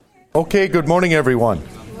Okay, good morning, everyone.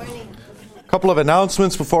 Good morning. A couple of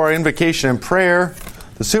announcements before our invocation and prayer.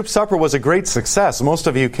 The soup supper was a great success. Most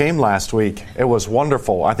of you came last week. It was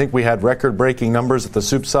wonderful. I think we had record-breaking numbers at the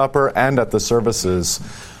soup supper and at the services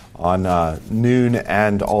on noon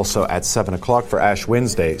and also at 7 o'clock for Ash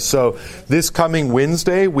Wednesday. So this coming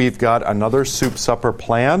Wednesday, we've got another soup supper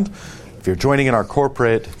planned. If you're joining in our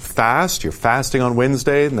corporate fast, you're fasting on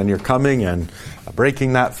Wednesday, and then you're coming and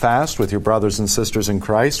breaking that fast with your brothers and sisters in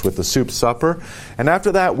Christ with the soup supper. And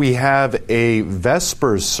after that, we have a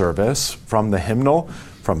Vespers service from the hymnal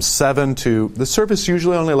from 7 to... The service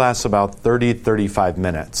usually only lasts about 35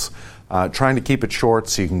 minutes. Trying to keep it short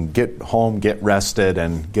so you can get home, get rested,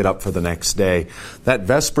 and get up for the next day. That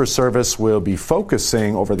Vespers service will be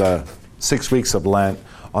focusing over the 6 weeks of Lent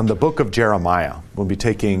on the book of Jeremiah. We'll be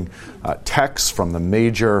taking texts from the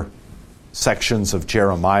major sections of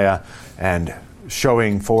Jeremiah and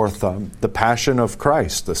showing forth the passion of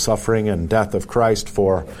Christ, the suffering and death of Christ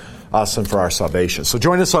for us and for our salvation. So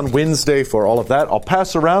join us on Wednesday for all of that. I'll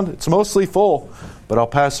pass around, it's mostly full, but I'll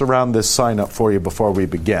pass around this sign up for you before we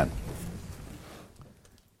begin.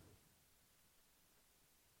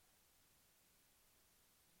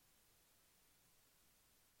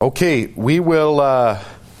 Okay, we will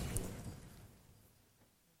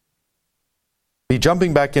be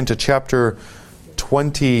jumping back into chapter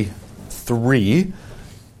 23,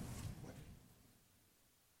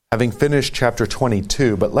 having finished chapter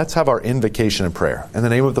 22, but let's have our invocation and prayer. In the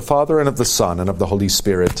name of the Father, and of the Son, and of the Holy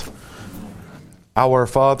Spirit. Our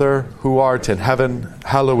Father, who art in heaven,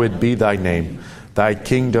 hallowed be thy name. Thy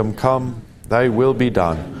kingdom come, thy will be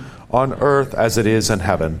done, on earth as it is in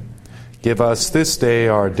heaven. Give us this day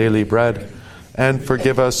our daily bread, and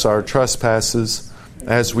forgive us our trespasses,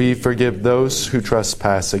 as we forgive those who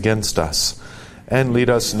trespass against us. And lead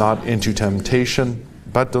us not into temptation,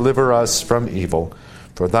 but deliver us from evil.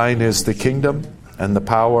 For thine is the kingdom, and the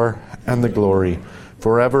power, and the glory,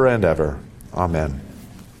 forever and ever. Amen.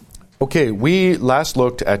 Okay, we last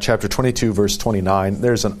looked at chapter 22, verse 29.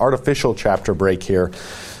 There's an artificial chapter break here.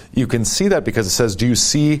 You can see that because it says, do you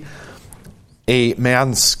see a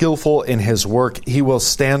man skillful in his work? He will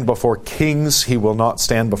stand before kings. He will not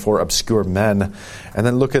stand before obscure men. And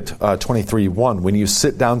then look at 23:1, when you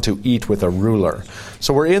sit down to eat with a ruler.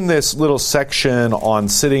 So we're in this little section on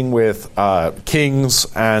sitting with kings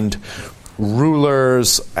and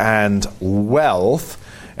rulers and wealth.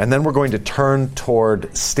 And then we're going to turn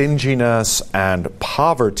toward stinginess and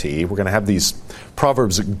poverty. We're going to have these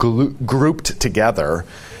proverbs grouped together.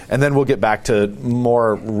 And then we'll get back to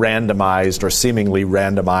more randomized or seemingly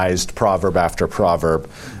randomized proverb after proverb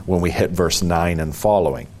when we hit verse 9 and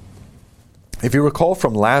following. If you recall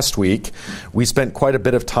from last week, we spent quite a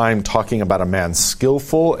bit of time talking about a man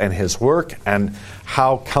skillful in his work and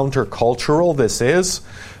how countercultural this is.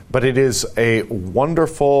 But it is a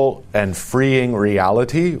wonderful and freeing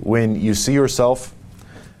reality when you see yourself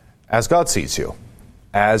as God sees you,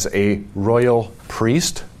 as a royal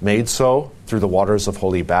priest made so through the waters of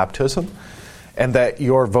holy baptism, and that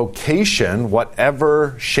your vocation,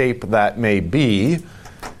 whatever shape that may be,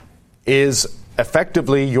 is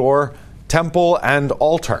effectively your temple and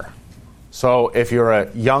altar. So if you're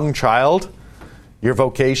a young child, your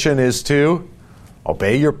vocation is to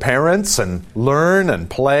obey your parents and learn and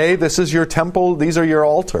play. This is your temple. These are your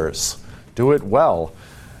altars. Do it well.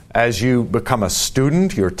 As you become a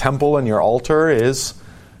student, your temple and your altar is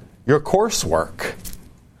your coursework.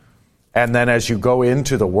 And then as you go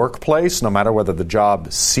into the workplace, no matter whether the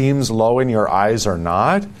job seems low in your eyes or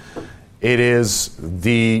not, it is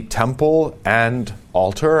the temple and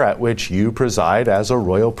altar at which you preside as a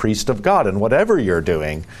royal priest of God. And whatever you're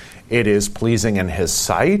doing, it is pleasing in His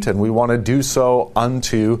sight, and we want to do so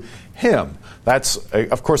unto Him. That's,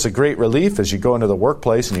 of course, a great relief as you go into the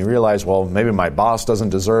workplace and you realize, well, maybe my boss doesn't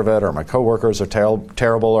deserve it, or my coworkers are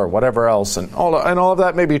terrible, or whatever else, and all of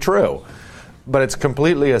that may be true. But it's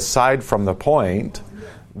completely aside from the point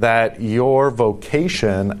that your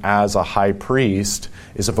vocation as a high priest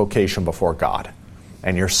is a vocation before God,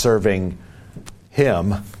 and you're serving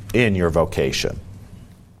Him in your vocation.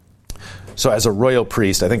 So as a royal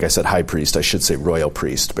priest, I think I said high priest, I should say royal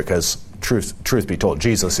priest, because truth be told,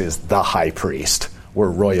 Jesus is the high priest.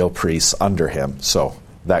 We're royal priests under Him, so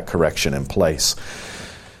that correction in place.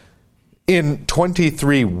 In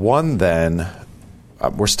 23:1 then,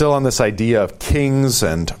 we're still on this idea of kings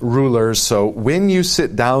and rulers. So when you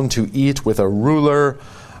sit down to eat with a ruler,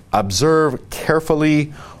 observe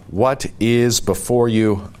carefully what is before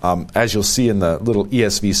you, as you'll see in the little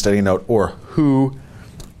ESV study note, or who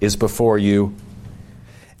is before you,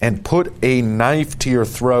 and put a knife to your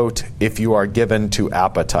throat if you are given to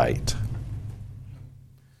appetite.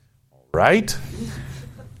 right?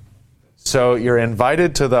 So you're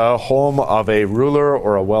invited to the home of a ruler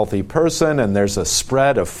or a wealthy person, and there's a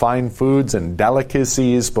spread of fine foods and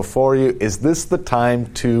delicacies before you. Is this the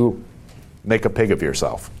time to make a pig of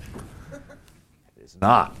yourself? It's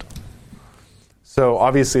not. So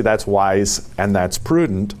obviously that's wise and that's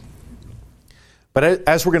prudent. But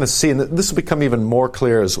as we're going to see, and this will become even more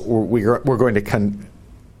clear as we're going to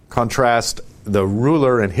contrast the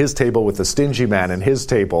ruler and his table with the stingy man and his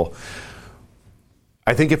table.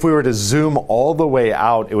 I think if we were to zoom all the way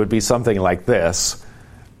out, it would be something like this.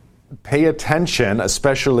 Pay attention,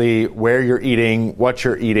 especially where you're eating, what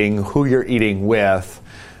you're eating, who you're eating with.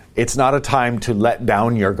 It's not a time to let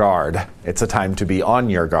down your guard. It's a time to be on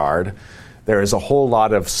your guard. There is a whole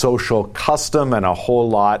lot of social custom and a whole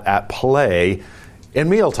lot at play in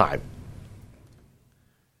mealtime.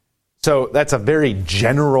 So that's a very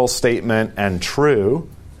general statement and true.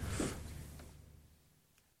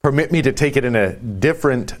 Permit me to take it in a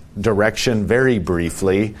different direction very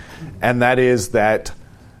briefly, and that is that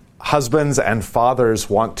husbands and fathers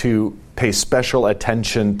want to pay special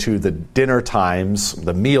attention to the dinner times,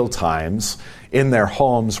 the meal times, in their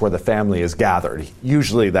homes where the family is gathered.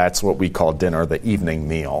 Usually that's what we call dinner, the evening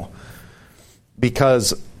meal.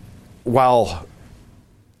 Because while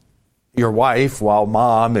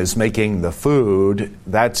mom is making the food,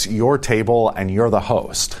 that's your table and you're the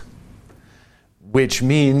host. Which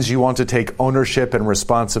means you want to take ownership and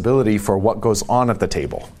responsibility for what goes on at the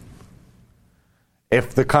table.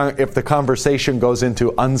 If the conversation goes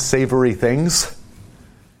into unsavory things,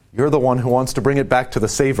 you're the one who wants to bring it back to the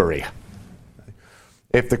savory.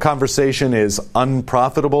 If the conversation is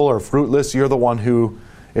unprofitable or fruitless, you're the one who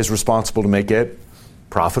is responsible to make it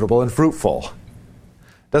profitable and fruitful.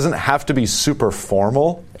 It doesn't have to be super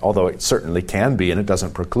formal, although it certainly can be, and it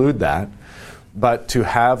doesn't preclude that. But to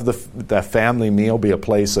have the family meal be a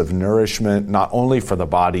place of nourishment, not only for the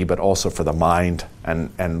body, but also for the mind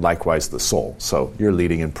and likewise the soul. So you're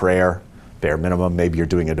leading in prayer, bare minimum. Maybe you're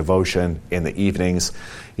doing a devotion in the evenings.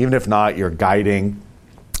 Even if not, you're guiding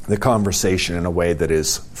the conversation in a way that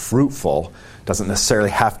is fruitful. Doesn't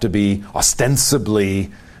necessarily have to be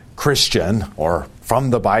ostensibly Christian or from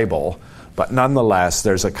the Bible, but nonetheless,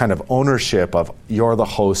 there's a kind of ownership of you're the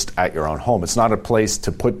host at your own home. It's not a place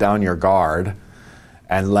to put down your guard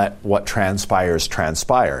and let what transpires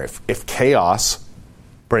transpire. If chaos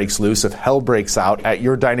breaks loose, if hell breaks out at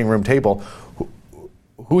your dining room table,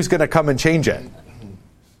 who's going to come and change it?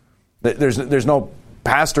 There's no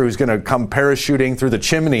pastor who's going to come parachuting through the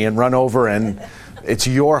chimney and run over, and it's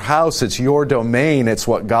your house, it's your domain, it's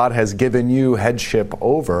what God has given you headship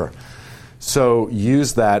over. So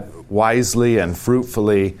use that wisely and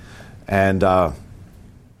fruitfully, and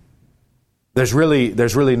there's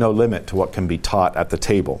really no limit to what can be taught at the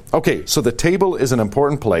table. Okay, so the table is an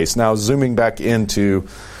important place. Now zooming back into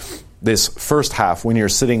this first half, when you're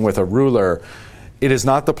sitting with a ruler, it is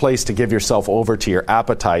not the place to give yourself over to your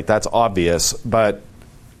appetite. That's obvious, but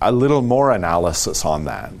a little more analysis on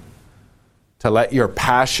that. To let your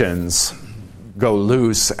passions go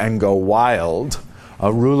loose and go wild.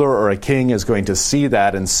 A ruler or a king is going to see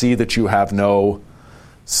that and see that you have no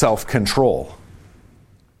self-control.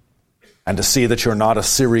 And to see that you're not a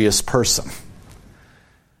serious person.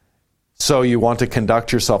 So you want to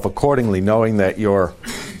conduct yourself accordingly, knowing that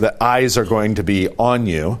the eyes are going to be on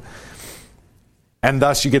you. And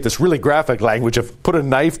thus you get this really graphic language of put a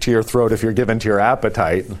knife to your throat if you're given to your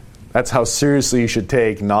appetite. That's how seriously you should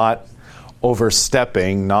take not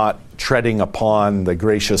overstepping, not treading upon the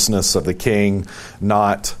graciousness of the king,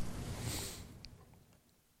 not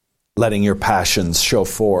letting your passions show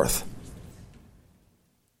forth.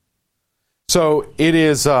 So it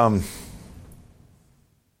is, you're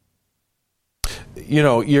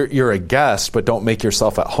a guest, but don't make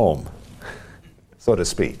yourself at home, so to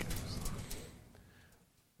speak.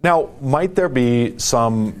 Now, might there be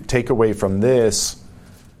some takeaway from this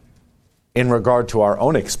in regard to our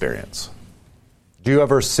own experience? Do you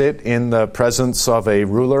ever sit in the presence of a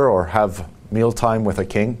ruler or have mealtime with a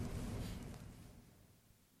king?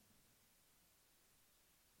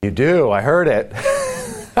 You do, I heard it.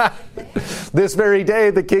 This very day,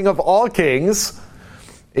 the King of all kings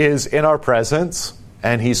is in our presence,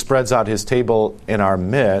 and he spreads out his table in our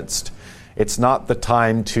midst. It's not the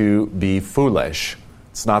time to be foolish.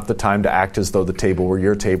 It's not the time to act as though the table were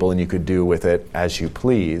your table and you could do with it as you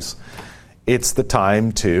please. It's the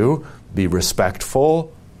time to be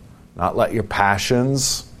respectful, not let your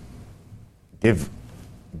passions give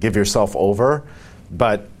yourself over,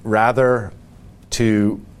 but rather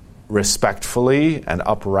to respectfully and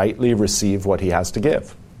uprightly receive what he has to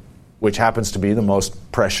give, which happens to be the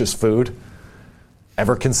most precious food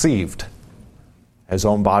ever conceived. His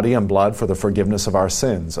own body and blood for the forgiveness of our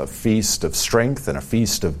sins, a feast of strength and a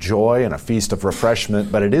feast of joy and a feast of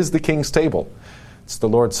refreshment, but it is the King's table. It's the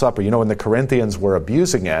Lord's Supper. When the Corinthians were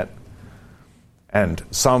abusing it, and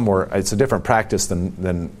it's a different practice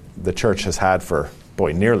than the church has had for,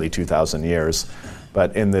 nearly 2,000 years,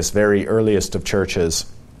 but in this very earliest of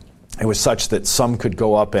churches, it was such that some could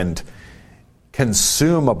go up and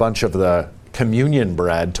consume a bunch of the communion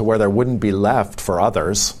bread to where there wouldn't be left for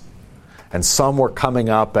others. And some were coming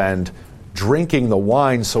up and drinking the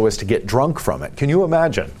wine so as to get drunk from it. Can you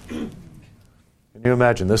imagine? Can you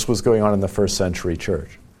imagine? This was going on in the first century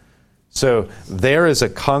church. So there is a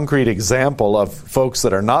concrete example of folks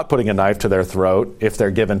that are not putting a knife to their throat if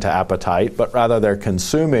they're given to appetite, but rather they're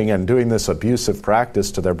consuming and doing this abusive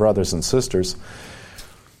practice to their brothers and sisters.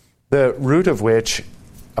 The root of which,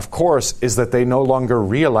 of course, is that they no longer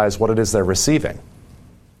realize what it is they're receiving.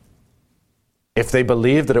 If they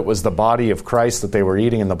believed that it was the body of Christ that they were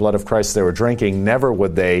eating and the blood of Christ they were drinking, never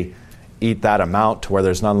would they eat that amount to where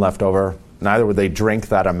there's none left over. Neither would they drink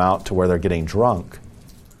that amount to where they're getting drunk.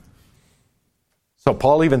 So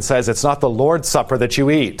Paul even says it's not the Lord's Supper that you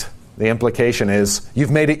eat. The implication is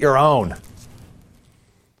you've made it your own.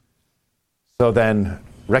 So then,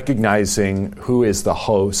 recognizing who is the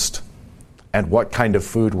host and what kind of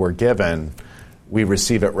food we're given, we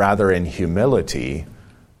receive it rather in humility,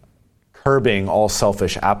 curbing all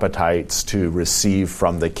selfish appetites to receive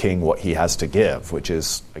from the King what he has to give, which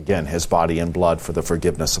is, again, his body and blood for the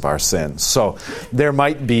forgiveness of our sins. So there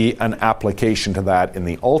might be an application to that in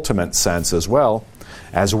the ultimate sense as well,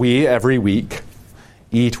 as we, every week,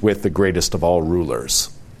 eat with the greatest of all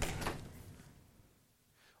rulers.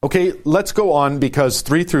 Okay, let's go on, because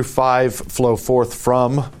 3 through 5 flow forth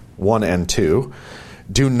from 1 and 2.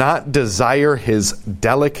 Do not desire his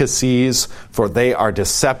delicacies, for they are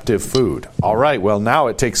deceptive food. All right, well, now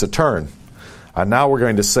it takes a turn. Now we're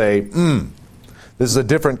going to say, this is a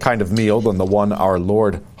different kind of meal than the one our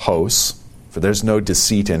Lord hosts, for there's no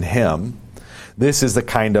deceit in him. This is the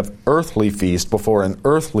kind of earthly feast before an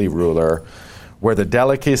earthly ruler, where the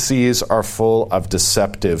delicacies are full of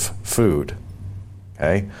deceptive food.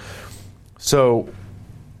 Okay? So,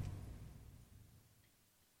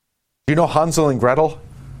 do you know Hansel and Gretel?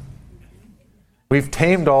 We've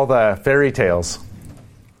tamed all the fairy tales.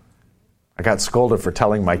 I got scolded for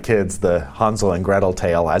telling my kids the Hansel and Gretel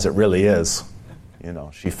tale as it really is.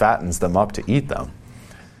 She fattens them up to eat them.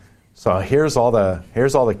 So here's all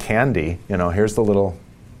the candy. Here's the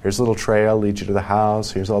little trail, leads you to the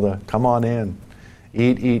house. Here's all the, come on in,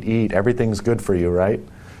 eat. Everything's good for you, right?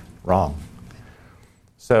 Wrong.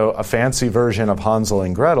 So a fancy version of Hansel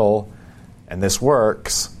and Gretel, and this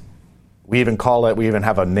works. We even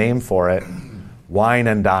have a name for it, wine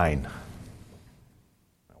and dine.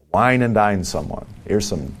 Wine and dine someone. Here's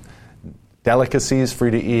some delicacies for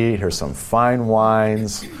you to eat. Here's some fine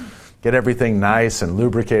wines. Get everything nice and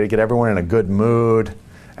lubricated. Get everyone in a good mood.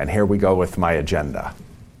 And here we go with my agenda.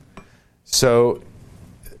 So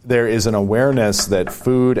there is an awareness that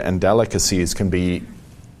food and delicacies can be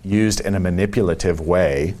used in a manipulative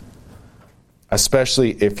way,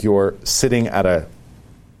 especially if you're sitting at a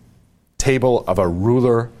table of a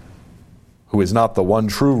ruler who is not the one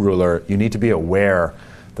true ruler. You need to be aware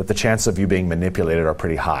that the chances of you being manipulated are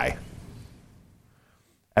pretty high.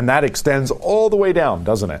 And that extends all the way down,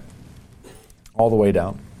 doesn't it? All the way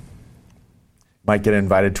down. Might get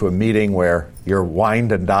invited to a meeting where you're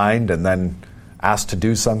wined and dined and then asked to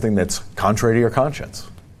do something that's contrary to your conscience.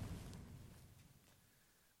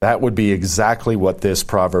 That would be exactly what this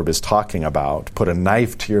proverb is talking about. Put a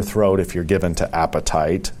knife to your throat if you're given to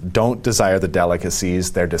appetite. Don't desire the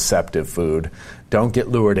delicacies. They're deceptive food. Don't get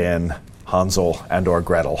lured in, Hansel and or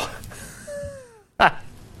Gretel.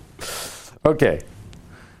 Okay.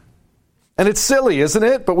 And it's silly, isn't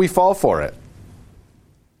it? But we fall for it.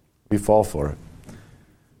 We fall for it.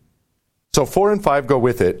 So 4 and 5 go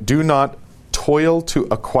with it. Do not toil to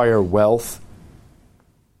acquire wealth.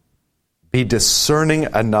 Be discerning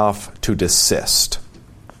enough to desist.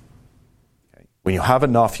 Okay. When you have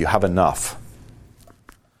enough, you have enough.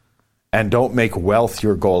 And don't make wealth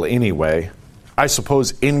your goal anyway. I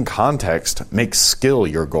suppose in context, make skill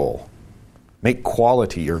your goal. Make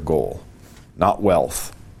quality your goal, not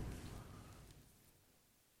wealth.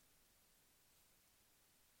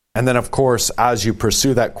 And then, of course, as you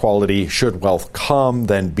pursue that quality, should wealth come,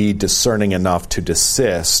 then be discerning enough to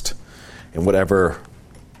desist in whatever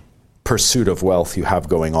pursuit of wealth you have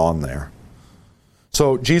going on there.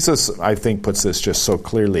 So Jesus, I think, puts this just so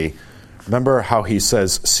clearly. Remember how he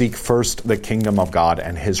says, seek first the kingdom of God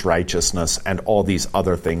and his righteousness, and all these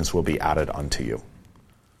other things will be added unto you.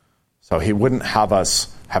 So he wouldn't have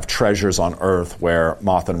us have treasures on earth where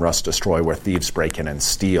moth and rust destroy, where thieves break in and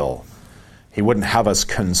steal. He wouldn't have us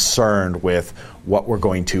concerned with what we're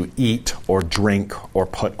going to eat or drink or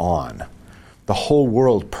put on. The whole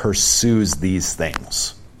world pursues these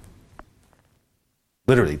things.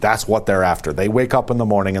 Literally, that's what they're after. They wake up in the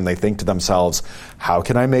morning and they think to themselves, how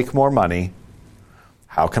can I make more money?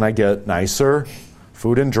 How can I get nicer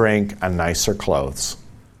food and drink and nicer clothes?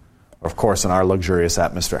 Of course, in our luxurious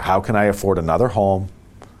atmosphere, how can I afford another home,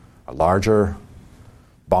 a larger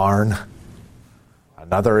barn,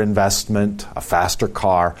 another investment, a faster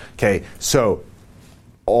car? Okay, so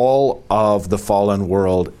all of the fallen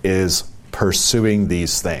world is pursuing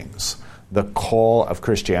these things. The call of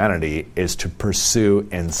Christianity is to pursue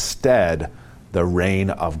instead the reign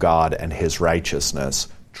of God and his righteousness,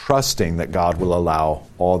 trusting that God will allow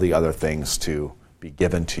all the other things to be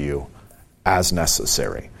given to you as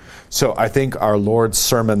necessary. So I think our Lord's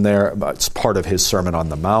sermon there, it's part of his Sermon on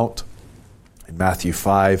the Mount in Matthew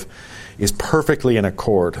 5, is perfectly in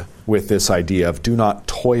accord with this idea of do not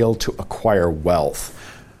toil to acquire wealth.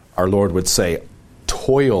 Our Lord would say,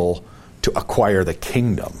 toil to acquire the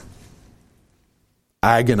kingdom.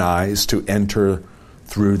 Agonize to enter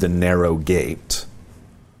through the narrow gate.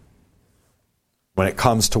 When it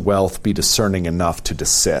comes to wealth, be discerning enough to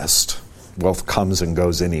desist. Wealth comes and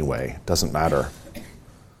goes anyway. Doesn't matter.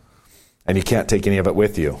 And you can't take any of it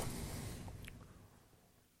with you.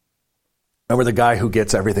 Remember the guy who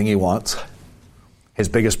gets everything he wants? His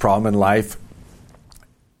biggest problem in life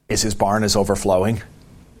is his barn is overflowing.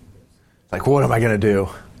 Like, what am I going to do?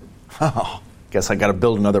 Oh, guess I got to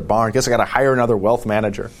build another barn. Guess I got to hire another wealth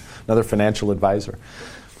manager, another financial advisor,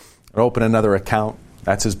 or open another account.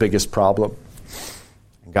 That's his biggest problem.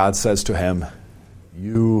 And God says to him,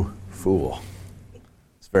 you fool.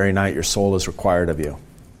 This very night your soul is required of you.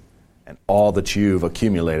 And all that you've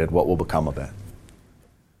accumulated, what will become of it?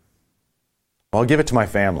 Well, I'll give it to my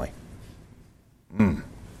family. Should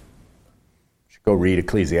go read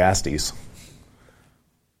Ecclesiastes.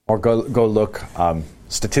 Or go look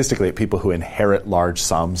statistically at people who inherit large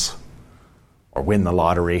sums or win the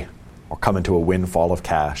lottery or come into a windfall of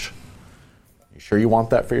cash. You sure you want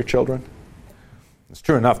that for your children? It's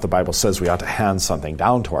true enough, the Bible says we ought to hand something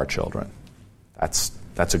down to our children. That's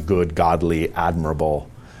a good, godly, admirable.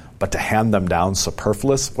 But to hand them down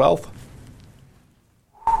superfluous wealth,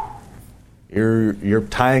 you're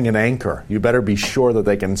tying an anchor. You better be sure that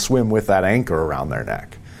they can swim with that anchor around their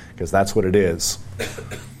neck, because that's what it is.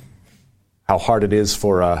 How hard it is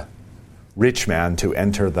for a rich man to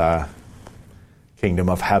enter the kingdom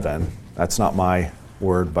of heaven. That's not my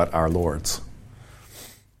word, but our Lord's.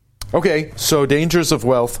 Okay, so dangers of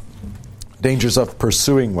wealth, dangers of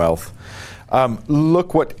pursuing wealth.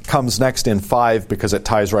 Look what comes next in 5, because it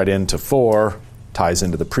ties right into 4, ties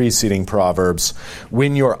into the preceding Proverbs.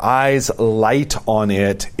 When your eyes light on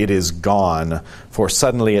it, it is gone, for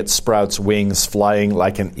suddenly it sprouts wings, flying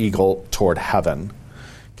like an eagle toward heaven.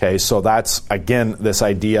 Okay, so that's, again, this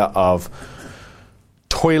idea of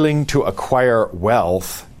toiling to acquire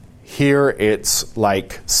wealth. Here it's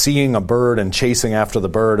like seeing a bird and chasing after the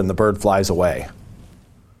bird, and the bird flies away.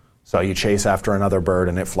 So you chase after another bird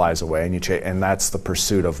and it flies away, and that's the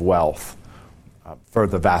pursuit of wealth for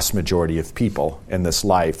the vast majority of people in this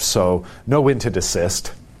life. So know when to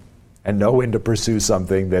desist and know when to pursue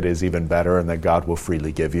something that is even better and that God will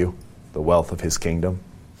freely give you, the wealth of his kingdom,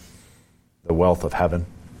 the wealth of heaven.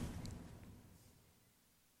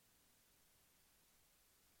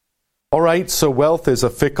 All right, so wealth is a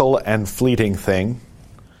fickle and fleeting thing.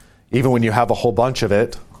 Even when you have a whole bunch of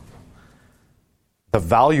it, the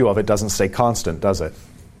value of it doesn't stay constant, does it?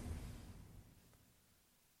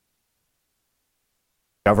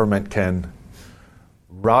 Government can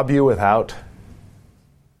rob you without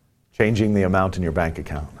changing the amount in your bank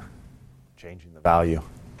account, changing the value,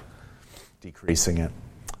 decreasing it.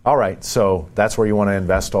 All right, so that's where you want to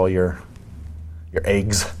invest all your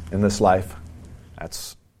eggs in this life.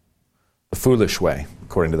 That's the foolish way,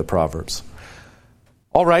 according to the Proverbs.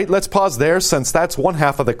 All right, let's pause there, since that's one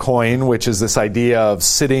half of the coin, which is this idea of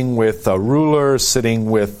sitting with a ruler,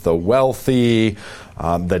 sitting with the wealthy,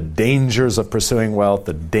 the dangers of pursuing wealth,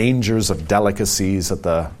 the dangers of delicacies at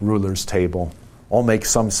the ruler's table. All make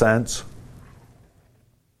some sense.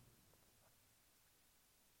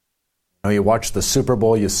 You watch the Super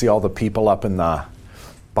Bowl, you see all the people up in the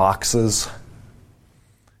boxes.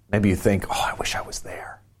 Maybe you think, oh, I wish I was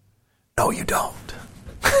there. No, you don't.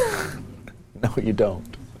 No, you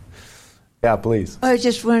don't. Yeah, please. I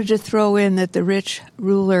just wanted to throw in that the rich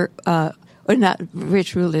ruler, or not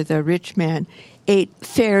rich ruler, the rich man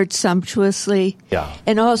fared sumptuously. Yeah.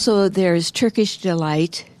 And also there's Turkish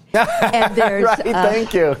delight. And there's right,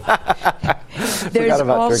 thank you. there's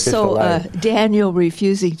also Daniel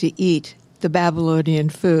refusing to eat the Babylonian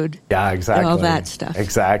food. Yeah, exactly. And all that stuff.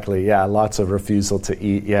 Exactly. Yeah, lots of refusal to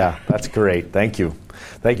eat. Yeah, that's great. Thank you.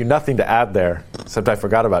 Thank you. Nothing to add there, except I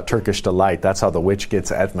forgot about Turkish delight. That's how the witch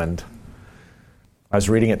gets Edmund. I was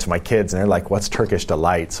reading it to my kids, and they're like, "What's Turkish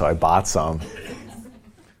delight?" So I bought some.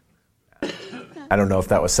 I don't know if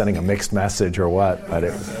that was sending a mixed message or what, but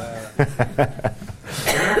it was.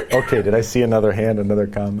 Okay, did I see another hand, another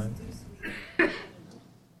comment?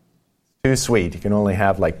 Too sweet. You can only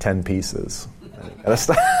have like 10 pieces.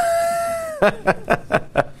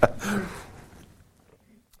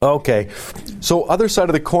 Okay, so other side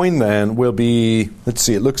of the coin then will be, let's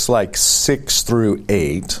see, it looks like 6 through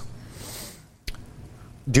 8.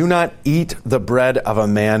 Do not eat the bread of a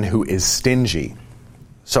man who is stingy.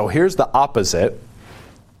 So here's the opposite.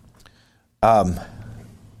 And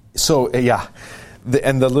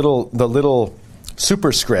the little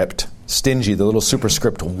superscript, stingy, the little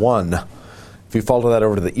superscript 1, if you follow that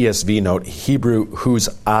over to the ESV note, Hebrew, whose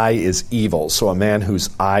eye is evil. So a man whose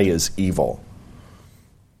eye is evil.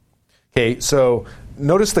 Okay, so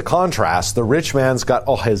notice the contrast. The rich man's got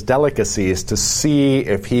all his delicacies to see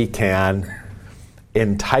if he can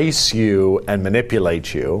entice you and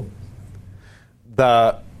manipulate you.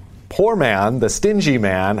 The poor man, the stingy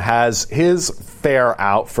man, has his fare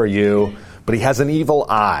out for you, but he has an evil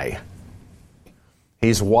eye.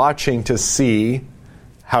 He's watching to see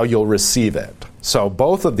how you'll receive it. So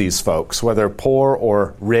both of these folks, whether poor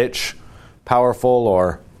or rich, powerful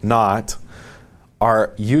or not,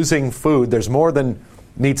 are using food. There's more than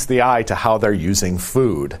meets the eye to how they're using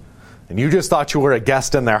food. And you just thought you were a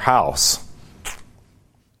guest in their house.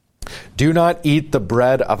 Do not eat the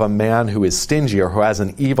bread of a man who is stingy or who has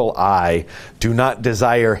an evil eye. Do not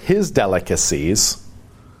desire his delicacies,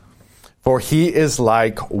 for he is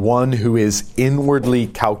like one who is inwardly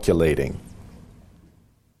calculating.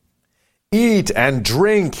 Eat and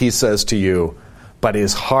drink, he says to you, but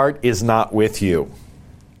his heart is not with you.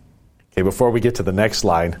 Okay, before we get to the next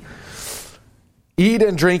line. Eat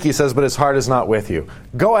and drink, he says, but his heart is not with you.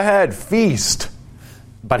 Go ahead, feast,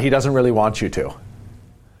 but he doesn't really want you to.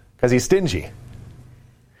 Because he's stingy.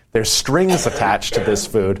 There's strings attached to this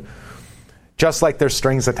food, just like there's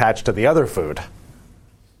strings attached to the other food.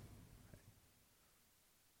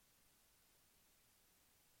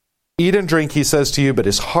 Eat and drink, he says to you, but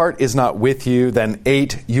his heart is not with you. Then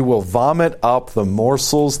 8, you will vomit up the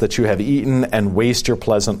morsels that you have eaten and waste your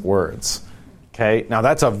pleasant words. Okay, now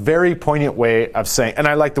that's a very poignant way of saying, and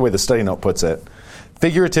I like the way the study note puts it.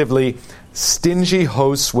 Figuratively, stingy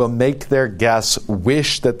hosts will make their guests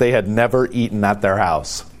wish that they had never eaten at their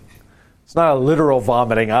house. It's not a literal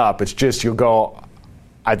vomiting up. It's just you'll go,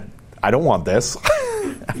 I don't want this.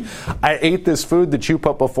 I ate this food that you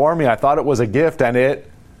put before me. I thought it was a gift, and it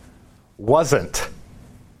wasn't.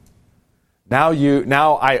 Now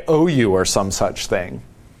I owe you or some such thing.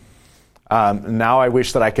 Now I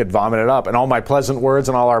wish that I could vomit it up. And all my pleasant words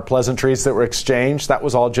and all our pleasantries that were exchanged, that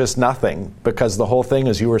was all just nothing. Because the whole thing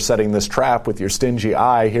is you were setting this trap with your stingy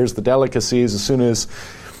eye. Here's the delicacies. As soon as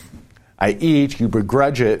I eat, you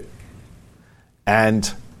begrudge it.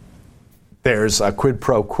 And there's a quid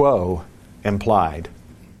pro quo implied.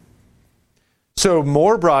 So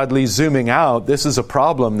more broadly, zooming out, this is a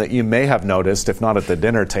problem that you may have noticed, if not at the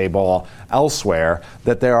dinner table, elsewhere,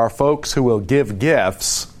 that there are folks who will give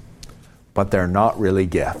gifts, but they're not really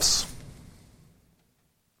gifts.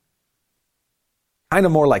 Kind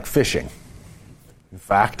of more like fishing. In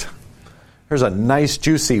fact, here's a nice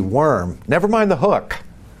juicy worm. Never mind the hook.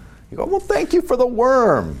 You go, well, thank you for the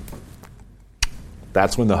worm.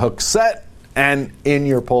 That's when the hook's set and in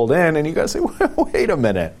you're pulled in, and you got to say, wait a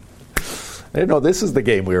minute. I didn't know this is the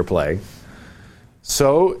game we were playing.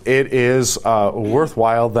 So it is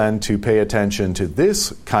worthwhile then to pay attention to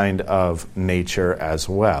this kind of nature as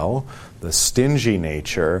well, the stingy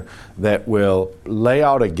nature that will lay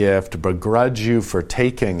out a gift, begrudge you for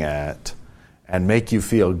taking it, and make you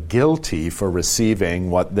feel guilty for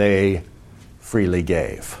receiving what they freely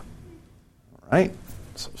gave. All right?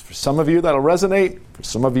 So for some of you that'll resonate, for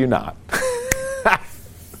some of you not.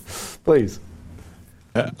 Please.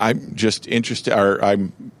 I'm just interested, or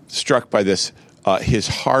I'm struck by this. His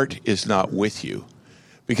heart is not with you.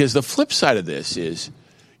 Because the flip side of this is,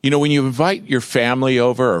 when you invite your family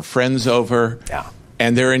over or friends over,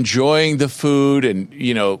 and they're enjoying the food and,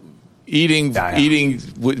 eating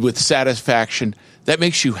with satisfaction, that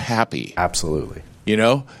makes you happy. Absolutely.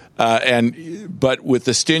 But with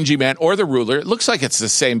the stingy man or the ruler, it looks like it's the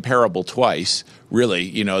same parable twice,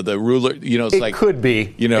 really. The ruler, it's like... It could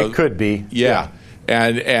be. It could be. Yeah.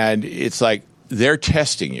 And it's like, they're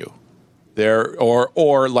testing you. They're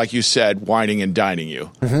or like you said, whining and dining you.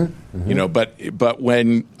 You know, but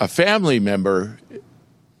when a family member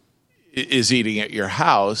is eating at your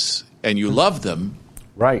house and you love them,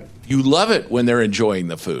 right? You love it when they're enjoying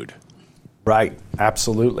the food. Right,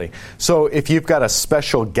 absolutely. So if you've got a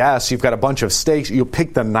special guest, you've got a bunch of steaks, you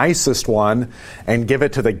pick the nicest one and give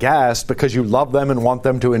it to the guest because you love them and want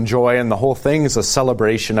them to enjoy, and the whole thing is a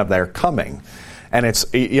celebration of their coming. And it's,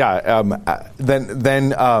 it's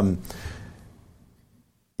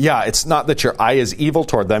not that your eye is evil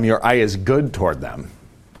toward them, your eye is good toward them,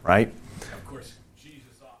 right? Of course,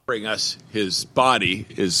 Jesus offering us his body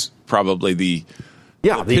is probably the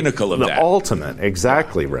pinnacle of the that. Ultimate.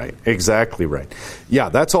 Exactly right. Exactly right. Yeah,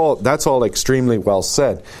 that's all extremely well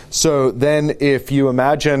said. So then if you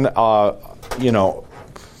imagine,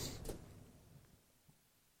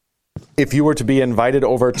 if you were to be invited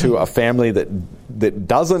over to a family that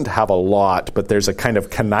doesn't have a lot, but there's a kind of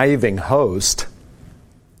conniving host,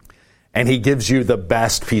 and he gives you the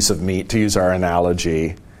best piece of meat, to use our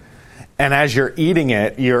analogy, and as you're eating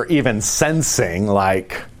it, you're even sensing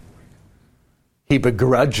like he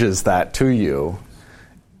begrudges that to you.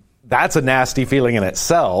 That's a nasty feeling in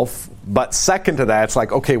itself. But second to that, it's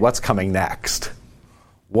like, okay, what's coming next?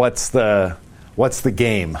 What's the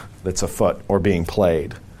game that's afoot or being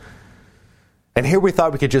played? And here we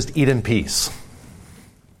thought we could just eat in peace.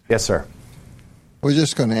 Yes, sir. I was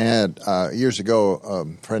just going to add, years ago, a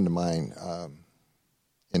friend of mine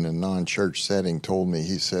in a non-church setting told me,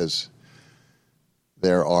 he says,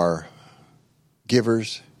 there are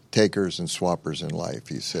givers, takers, and swappers in life.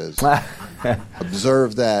 He says,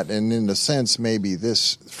 observe that. And in a sense, maybe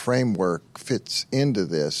this framework fits into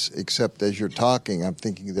this, except as you're talking, I'm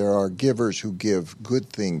thinking there are givers who give good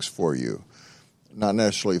things for you. Not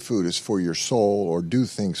necessarily food, it's for your soul, or do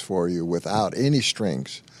things for you without any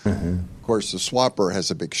strings. Mm-hmm. Of course, the swapper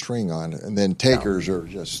has a big string on it, and then takers are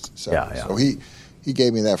just separate. So he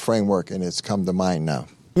gave me that framework, and it's come to mind now.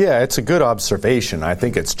 Yeah, it's a good observation. I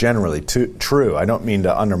think it's generally true. I don't mean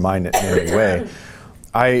to undermine it in any way.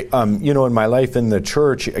 In my life in the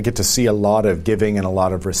church, I get to see a lot of giving and a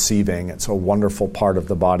lot of receiving. It's a wonderful part of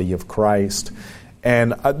the body of Christ.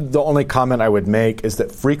 And the only comment I would make is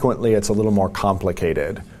that frequently it's a little more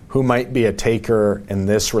complicated. Who might be a taker in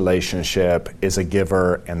this relationship is a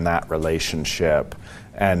giver in that relationship.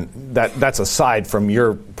 And that's aside from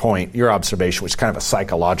your point, your observation, which is kind of a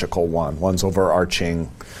psychological one. One's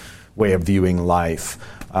overarching way of viewing life.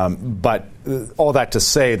 But all that to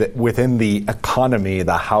say that within the economy,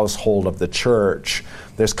 the household of the church,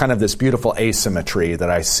 there's kind of this beautiful asymmetry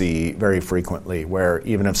that I see very frequently, where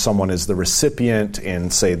even if someone is the recipient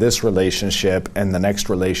in, say, this relationship, and the next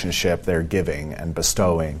relationship, they're giving and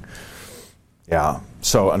bestowing. Yeah,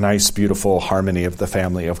 so a nice, beautiful harmony of the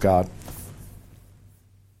family of God.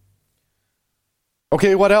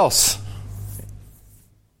 Okay, what else?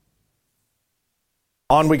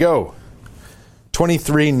 On we go.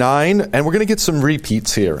 23:9, and we're going to get some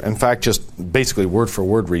repeats here. In fact, just basically word for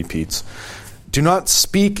word repeats. Do not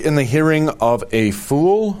speak in the hearing of a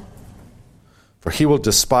fool, for he will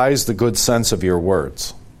despise the good sense of your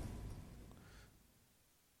words.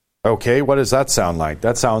 Okay, what does that sound like?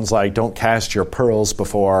 That sounds like don't cast your pearls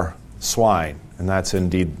before swine, and that's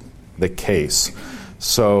indeed the case.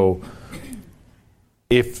 So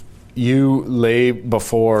if you lay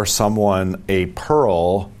before someone a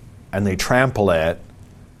pearl and they trample it,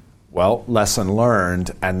 well, lesson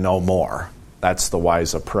learned and no more. That's the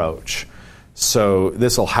wise approach. So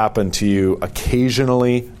this will happen to you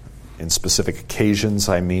occasionally, in specific occasions,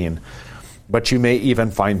 I mean. But you may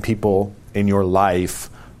even find people in your life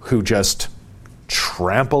who just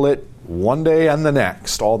trample it one day and the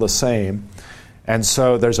next, all the same. And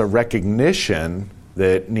so there's a recognition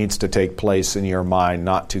that needs to take place in your mind,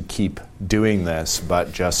 not to keep doing this,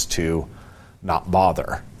 but just to not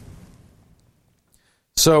bother.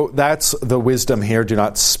 So that's the wisdom here. Do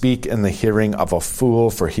not speak in the hearing of a fool,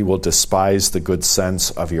 for he will despise the good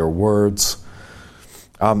sense of your words.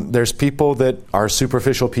 There's people that are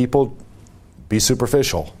superficial people. Be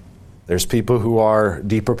superficial. There's people who are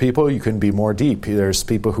deeper people. You can be more deep. There's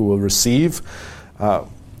people who will receive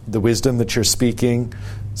the wisdom that you're speaking.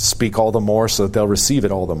 Speak all the more so that they'll receive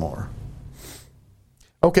it all the more.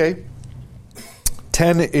 Okay.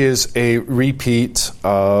 10 is a repeat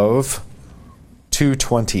of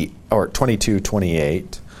 2:20 or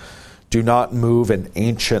 22:28. Do not move an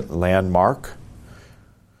ancient landmark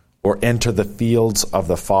or enter the fields of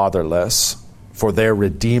the fatherless, for their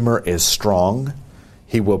Redeemer is strong.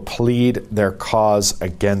 He will plead their cause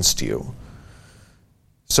against you.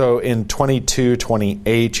 So in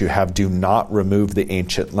 22:28, you have, do not remove the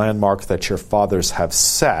ancient landmark that your fathers have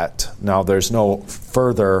set. Now, there's no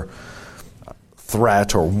further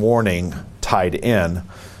threat or warning tied in.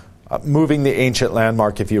 Moving the ancient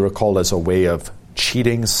landmark, if you recall, is a way of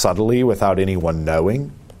cheating subtly without anyone knowing.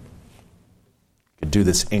 You could do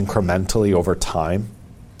this incrementally over time.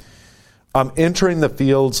 Entering the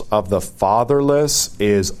fields of the fatherless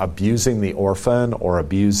is abusing the orphan or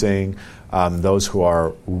abusing those who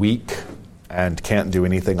are weak and can't do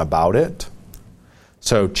anything about it.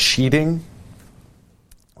 So cheating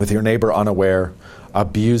with your neighbor unaware,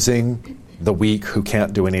 abusing the weak who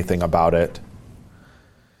can't do anything about it.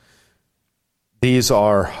 These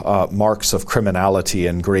are marks of criminality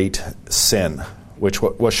and great sin, which,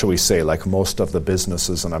 what should we say, like most of the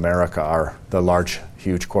businesses in America are, the large,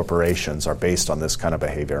 huge corporations are based on this kind of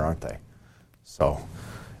behavior, aren't they? So,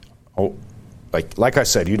 like I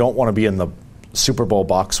said, you don't want to be in the Super Bowl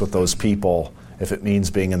box with those people if it means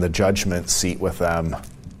being in the judgment seat with them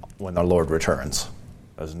when the Lord returns.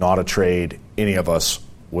 That's not a trade any of us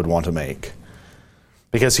would want to make.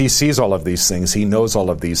 Because he sees all of these things, he knows all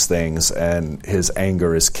of these things, and his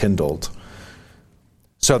anger is kindled.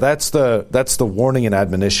 So that's the warning and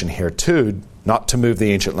admonition here too, not to move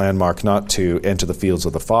the ancient landmark, not to enter the fields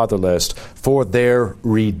of the fatherless, for their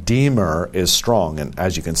Redeemer is strong. And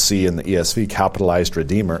as you can see in the ESV, capitalized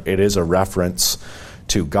Redeemer, it is a reference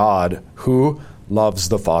to God who loves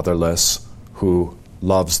the fatherless, who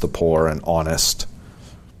loves the poor and honest.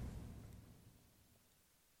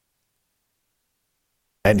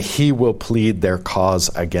 And he will plead their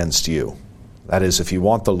cause against you. That is, if you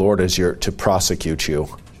want the Lord as to prosecute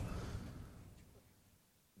you,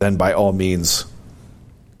 then by all means,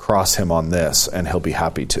 cross him on this, and he'll be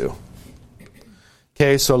happy to.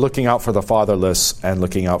 Okay, so looking out for the fatherless and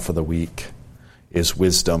looking out for the weak is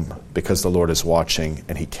wisdom, because the Lord is watching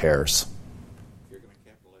and he cares.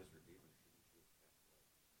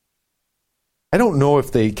 I don't know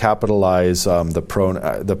if they capitalize the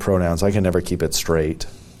pronouns. I can never keep it straight.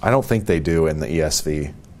 I don't think they do in the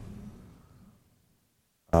ESV.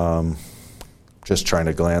 Just trying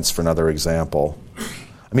to glance for another example.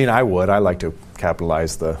 I mean, I would. I like to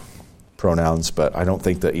capitalize the pronouns, but I don't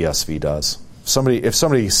think the ESV does. If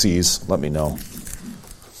somebody sees, let me know.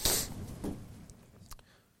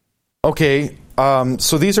 Okay,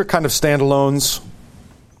 so these are kind of standalones,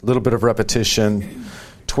 a little bit of repetition.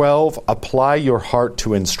 12, apply your heart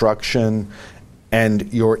to instruction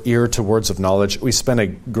and your ear to words of knowledge. We spent a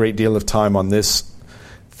great deal of time on this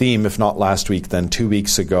theme, if not last week, then 2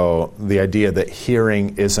 weeks ago, the idea that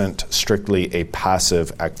hearing isn't strictly a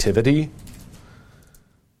passive activity.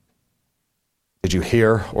 Did you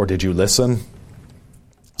hear or did you listen?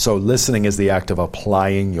 So listening is the act of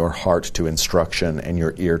applying your heart to instruction and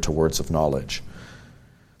your ear to words of knowledge.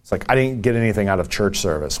 It's like, I didn't get anything out of church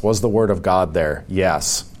service. Was the word of God there?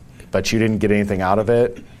 Yes. But you didn't get anything out of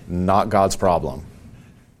it? Not God's problem.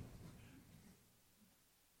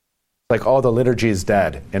 Like, oh, the liturgy is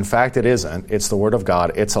dead. In fact, it isn't. It's the Word of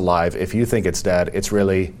God. It's alive. If you think it's dead, it's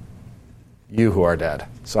really you who are dead.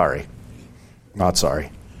 Sorry. Not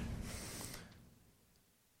sorry.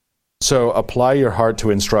 So apply your heart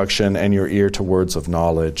to instruction and your ear to words of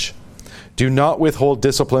knowledge. Do not withhold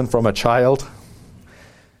discipline from a child.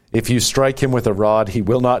 If you strike him with a rod, he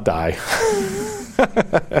will not die.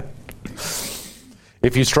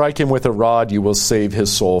 If you strike him with a rod, you will save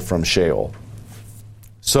his soul from Sheol.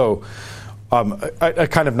 So, a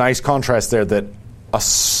kind of nice contrast there, that a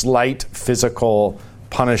slight physical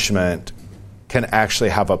punishment can actually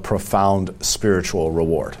have a profound spiritual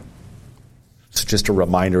reward. It's just a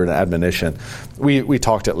reminder and admonition. We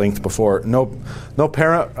talked at length before. No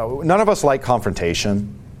parent, none of us like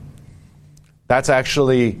confrontation. That's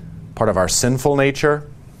actually part of our sinful nature,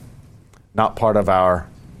 not part of our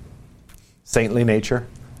saintly nature.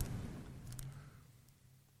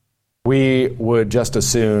 We would just as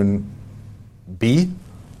soon be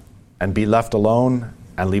left alone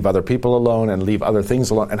and leave other people alone and leave other things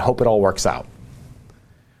alone and hope it all works out.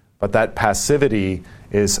 But that passivity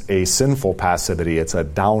is a sinful passivity. It's a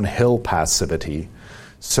downhill passivity.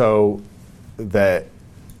 So the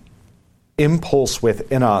impulse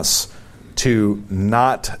within us to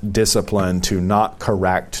not discipline, to not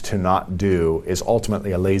correct, to not do is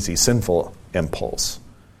ultimately a lazy, sinful impulse.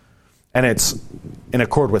 And it's in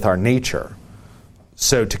accord with our nature.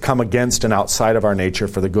 So to come against and outside of our nature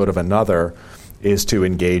for the good of another is to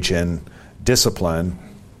engage in discipline,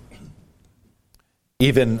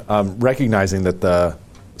 even recognizing that the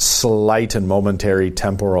slight and momentary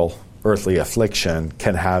temporal earthly affliction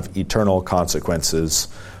can have eternal consequences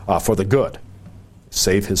for the good.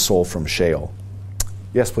 Save his soul from Sheol.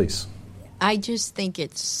 Yes, please. I just think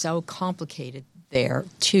it's so complicated there,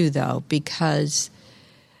 too, though, because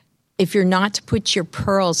if you're not to put your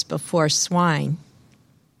pearls before swine,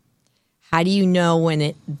 how do you know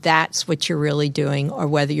when that's what you're really doing or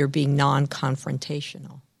whether you're being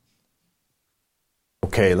non-confrontational?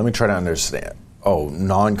 Okay, let me try to understand. Oh,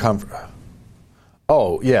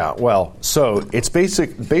 Oh, yeah, well, so it's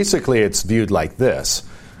basically it's viewed like this.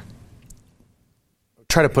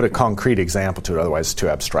 Try to put a concrete example to it, otherwise it's too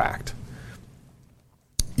abstract.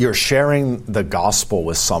 You're sharing the gospel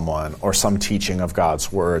with someone or some teaching of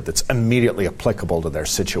God's word that's immediately applicable to their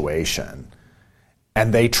situation,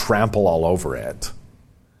 and they trample all over it.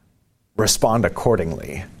 Respond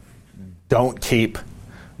accordingly. Don't keep,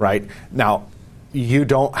 right? Now, you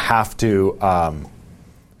don't have to,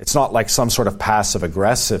 it's not like some sort of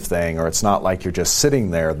passive-aggressive thing, or it's not like you're just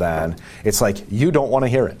sitting there then. It's like you don't want to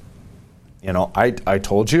hear it. You know, I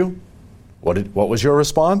told you. What was your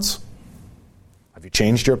response? Have you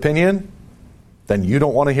changed your opinion? Then you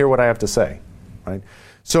don't want to hear what I have to say, right?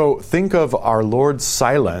 So think of our Lord's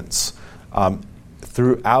silence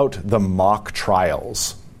throughout the mock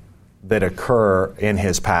trials that occur in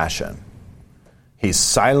his passion. He's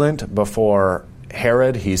silent before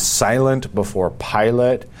Herod. He's silent before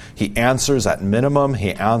Pilate. He answers at minimum.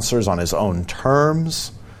 He answers on his own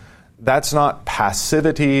terms. That's not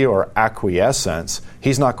passivity or acquiescence.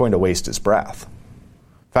 He's not going to waste his breath.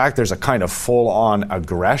 In fact, there's a kind of full-on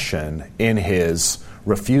aggression in his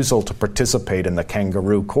refusal to participate in the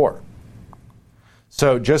kangaroo court.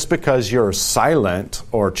 So just because you're silent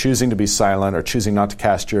or choosing to be silent or choosing not to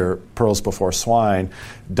cast your pearls before swine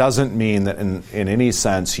doesn't mean that in any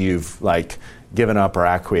sense you've given up or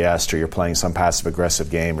acquiesced or you're playing some passive-aggressive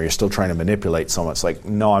game or you're still trying to manipulate someone. It's like,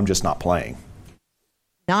 no, I'm just not playing.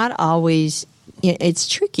 Not always. It's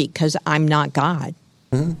tricky because I'm not God.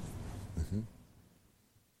 Mm-hmm. Mm-hmm.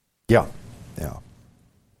 Yeah.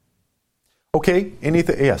 Okay,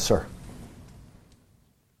 anything? Yes, sir.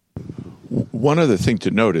 One other thing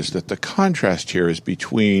to note is that the contrast here is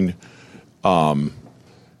between, dealing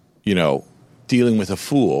with a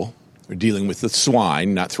fool or dealing with the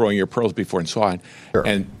swine, not throwing your pearls before swine, sure,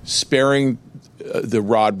 and sparing the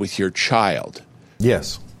rod with your child.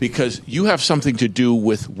 Yes. Because you have something to do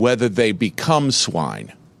with whether they become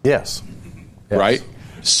swine. Yes. Right?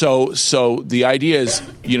 So the idea is,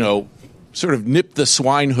 sort of nip the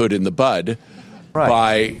swinehood in the bud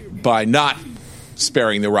by not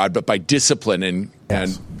sparing the rod, but by discipline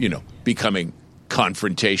and becoming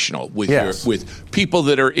confrontational with people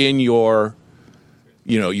that are in your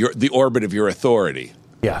the orbit of your authority.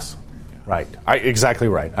 Yes. Right. Exactly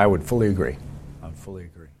right. I would fully agree.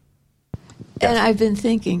 And I've been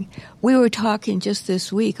thinking, we were talking just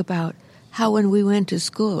this week about how when we went to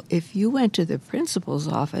school, if you went to the principal's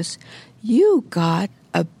office, you got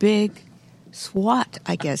a big SWAT,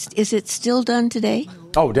 I guess. Is it still done today?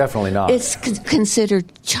 Oh, definitely not. It's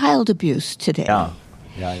considered child abuse today. Yeah.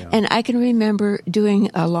 And I can remember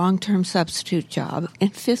doing a long-term substitute job in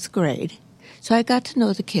 5th grade. So I got to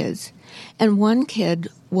know the kids. And one kid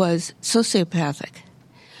was sociopathic.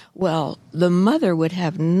 Well, the mother would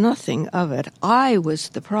have nothing of it. I was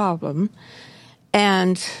the problem.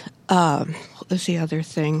 And what was the other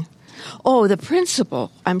thing? Oh, the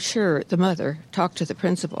principal. I'm sure the mother talked to the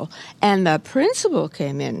principal. And the principal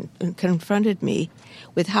came in and confronted me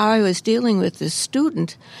with how I was dealing with this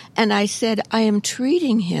student. And I said, I am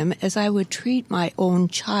treating him as I would treat my own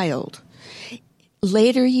child.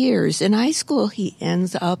 Later years, in high school, he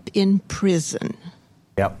ends up in prison.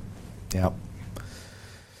 Yep.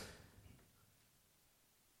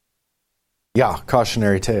 Yeah,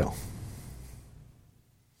 cautionary tale.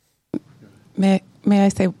 May I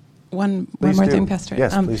say one more thing, Pastor?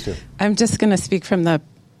 Yes, please do. I'm just going to speak from the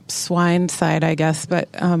swine side, I guess, but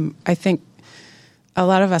I think a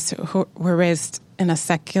lot of us who were raised in a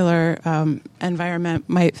secular environment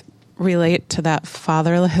might relate to that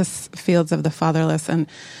fatherless, fields of the fatherless, and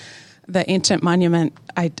the ancient monument.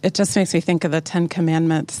 It just makes me think of the 10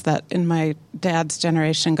 Commandments that in my dad's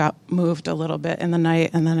generation got moved a little bit in the night,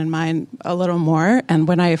 and then in mine a little more. And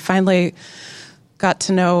when I finally got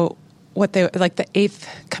to know what they like, the 8th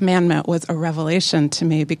commandment was a revelation to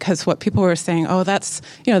me, because what people were saying, oh, that's,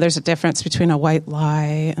 there's a difference between a white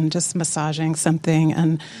lie and just massaging something,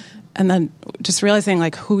 and then just realizing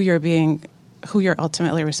who you're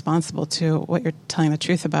ultimately responsible to, what you're telling the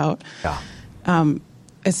truth about. Yeah.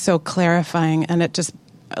 Is so clarifying, and it just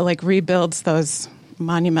rebuilds those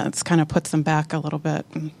monuments, kind of puts them back a little bit.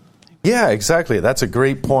 Yeah, exactly. That's a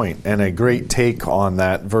great point and a great take on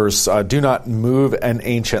that verse. Do not move an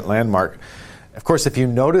ancient landmark. Of course, if you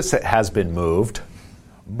notice it has been moved,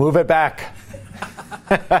 move it back.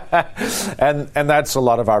 And that's a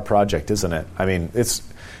lot of our project, isn't it? I mean,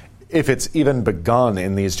 if it's even begun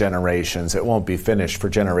in these generations, it won't be finished for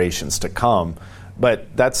generations to come. But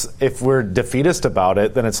if we're defeatist about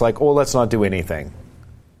it, then it's like, oh, let's not do anything.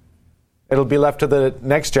 It'll be left to the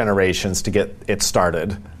next generations to get it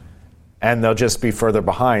started, and they'll just be further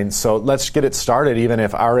behind. So let's get it started, even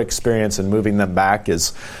if our experience in moving them back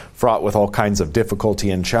is fraught with all kinds of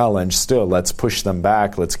difficulty and challenge. Still, let's push them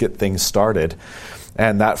back. Let's get things started.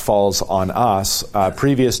 And that falls on us.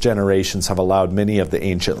 Previous generations have allowed many of the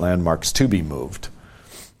ancient landmarks to be moved.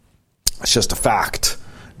 It's just a fact.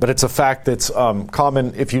 But it's a fact that's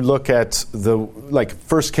common if you look at like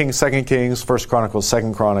 1 Kings, 2 Kings, 1 Chronicles,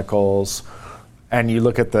 2 Chronicles, and you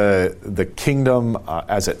look at the kingdom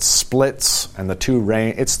as it splits and the two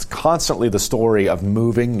reign. It's constantly the story of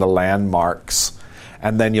moving the landmarks,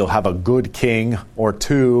 and then you'll have a good king or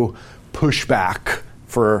two push back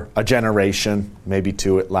for a generation, maybe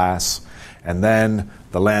two at last, and then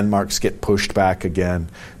the landmarks get pushed back again.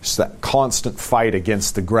 It's that constant fight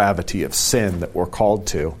against the gravity of sin that we're called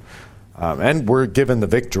to. And we're given the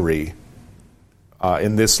victory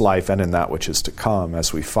in this life and in that which is to come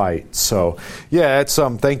as we fight. So, yeah, it's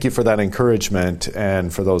thank you for that encouragement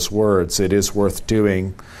and for those words. It is worth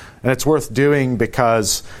doing. And it's worth doing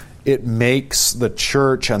because it makes the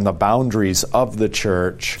church and the boundaries of the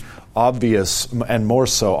church obvious, and more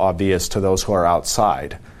so obvious to those who are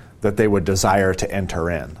outside, that they would desire to enter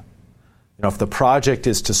in. You know, if the project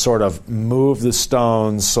is to sort of move the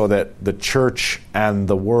stones so that the church and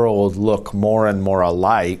the world look more and more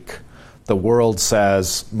alike, the world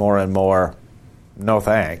says more and more, no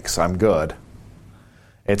thanks, I'm good.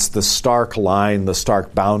 It's the stark line, the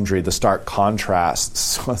stark boundary, the stark contrast.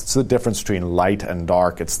 So it's the difference between light and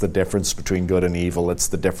dark. It's the difference between good and evil. It's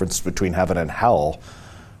the difference between heaven and hell.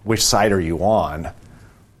 Which side are you on?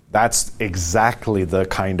 That's exactly the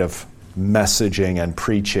kind of messaging and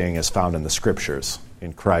preaching is found in the Scriptures,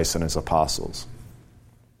 in Christ and His apostles.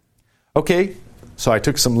 Okay, so I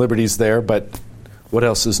took some liberties there, but what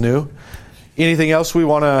else is new? Anything else we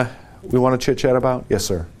want to chit-chat about? Yes,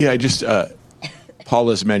 sir. Yeah, I just Paul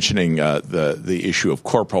is mentioning the issue of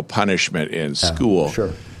corporal punishment in school.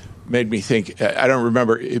 Sure. Made me think. I don't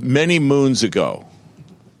remember many moons ago.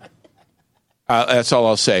 That's all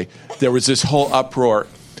I'll say. There was this whole uproar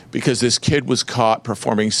because this kid was caught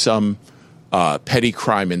performing some petty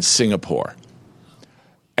crime in Singapore.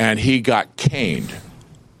 And he got caned,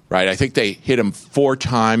 right? I think they hit him 4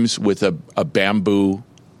 times with a bamboo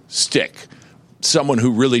stick. Someone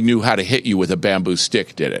who really knew how to hit you with a bamboo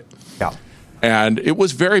stick did it. Yeah. And it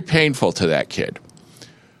was very painful to that kid.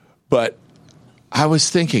 But I was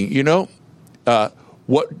thinking,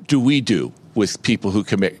 what do we do with people who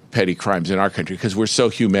commit petty crimes in our country? Because we're so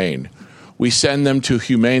humane. We send them to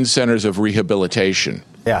humane centers of rehabilitation.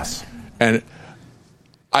 Yes. And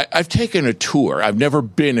I've taken a tour. I've never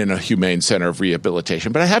been in a humane center of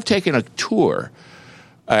rehabilitation, but I have taken a tour.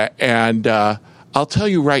 And I'll tell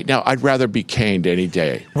you right now, I'd rather be caned any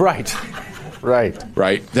day. Right.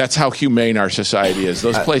 That's how humane our society is.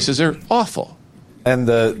 Those places are awful. And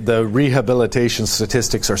the rehabilitation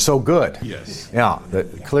statistics are so good. Yes. Yeah,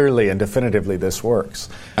 that clearly and definitively this works.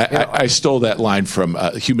 I stole that line from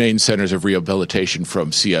Humane Centers of Rehabilitation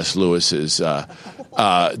from C.S. Lewis's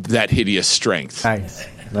That Hideous Strength.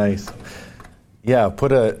 Nice. Yeah,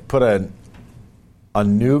 put a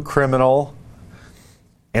new criminal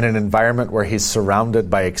in an environment where he's surrounded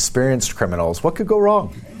by experienced criminals. What could go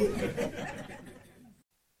wrong?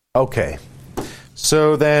 Okay.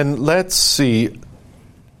 So then let's see.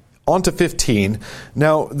 On to 15.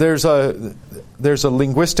 Now, there's a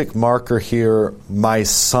linguistic marker here, my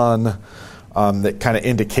son, that kind of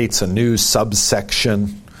indicates a new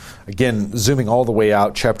subsection. Again, zooming all the way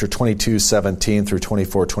out, chapter 22:17 through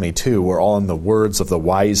 24:22, we're all in the words of the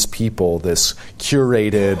wise people, this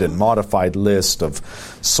curated and modified list of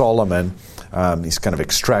Solomon. He's kind of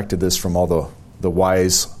extracted this from all the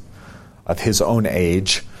wise of his own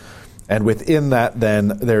age. And within that,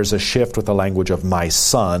 then, there's a shift with the language of my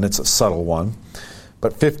son. It's a subtle one.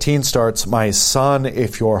 But 15 starts, my son,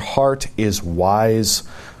 if your heart is wise,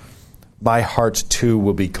 my heart too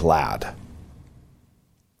will be glad.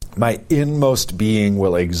 My inmost being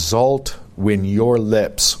will exult when your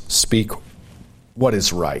lips speak what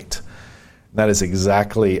is right. That is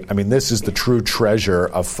exactly, this is the true treasure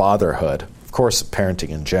of fatherhood. Of course, parenting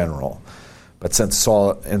in general. But since it's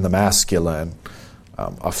all in the masculine,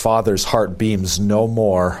 a father's heart beams no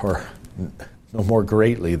more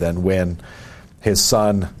greatly than when his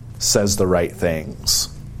son says the right things.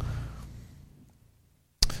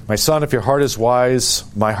 My son, if your heart is wise,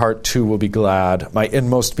 my heart too will be glad. My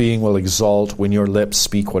inmost being will exult when your lips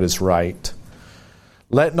speak what is right.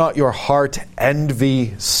 Let not your heart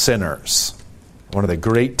envy sinners. One of the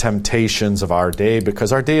great temptations of our day,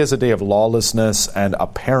 because our day is a day of lawlessness and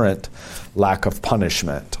apparent lack of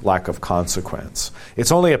punishment, lack of consequence.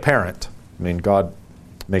 It's only apparent. I mean, God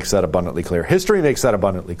makes that abundantly clear. History makes that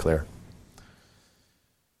abundantly clear.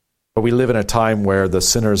 But we live in a time where the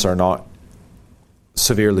sinners are not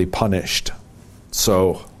severely punished.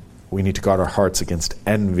 So we need to guard our hearts against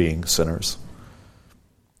envying sinners.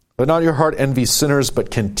 Let not your heart envy sinners, but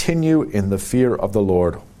continue in the fear of the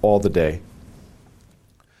Lord all the day.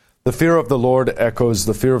 The fear of the Lord echoes,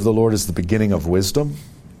 the fear of the Lord is the beginning of wisdom,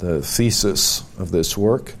 the thesis of this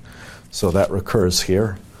work. So that recurs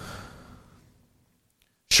here.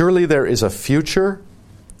 Surely there is a future,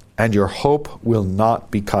 and your hope will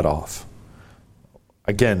not be cut off.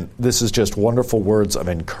 Again, this is just wonderful words of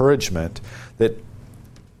encouragement that,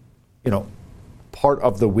 part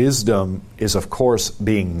of the wisdom is, of course,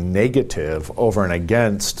 being negative over and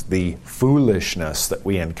against the foolishness that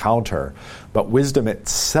we encounter. But wisdom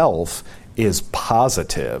itself is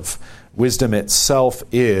positive. Wisdom itself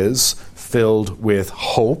is filled with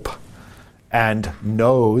hope and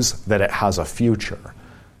knows that it has a future.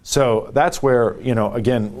 So that's where,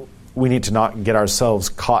 again, we need to not get ourselves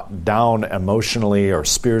caught down emotionally or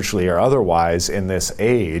spiritually or otherwise in this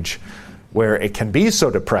age where it can be so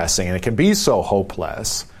depressing and it can be so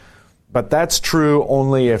hopeless. But that's true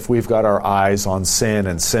only if we've got our eyes on sin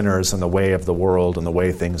and sinners and the way of the world and the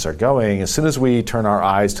way things are going. As soon as we turn our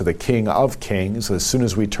eyes to the King of Kings, as soon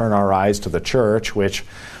as we turn our eyes to the church, which,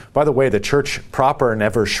 by the way, the church proper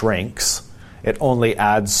never shrinks. It only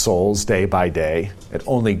adds souls day by day. It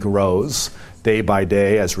only grows day by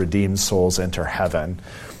day as redeemed souls enter heaven.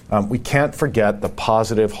 We can't forget the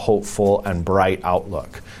positive, hopeful, and bright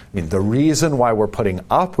outlook. I mean, the reason why we're putting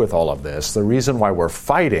up with all of this, the reason why we're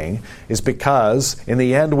fighting, is because in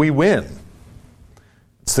the end we win.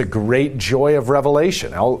 It's the great joy of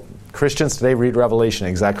Revelation. Now, Christians today read Revelation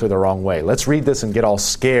exactly the wrong way. Let's read this and get all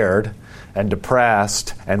scared and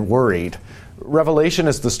depressed and worried. Revelation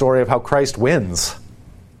is the story of how Christ wins.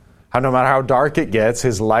 How no matter how dark it gets,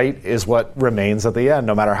 his light is what remains at the end.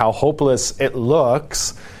 No matter how hopeless it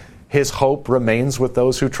looks, his hope remains with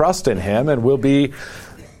those who trust in him and will be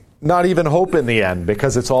not even hope in the end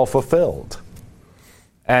because it's all fulfilled.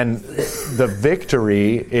 And the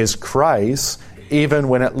victory is Christ, even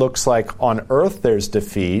when it looks like on earth there's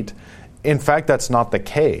defeat. In fact, that's not the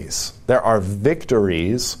case. There are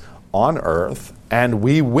victories on earth, and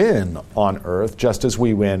we win on earth just as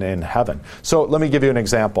we win in heaven. So let me give you an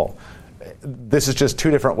example. This is just two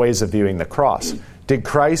different ways of viewing the cross. Did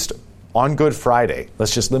Christ, on Good Friday,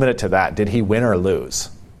 let's just limit it to that, did he win or lose?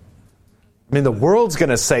 I mean, the world's going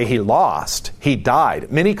to say he lost. He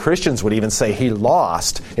died. Many Christians would even say he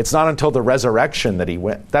lost. It's not until the resurrection that he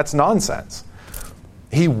wins. That's nonsense.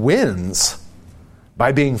 He wins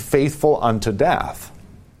by being faithful unto death,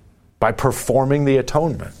 by performing the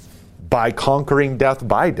atonement, by conquering death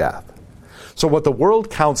by death. So what the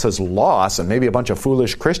world counts as loss, and maybe a bunch of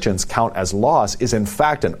foolish Christians count as loss, is in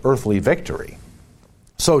fact an earthly victory.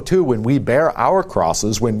 So too, when we bear our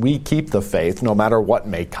crosses, when we keep the faith, no matter what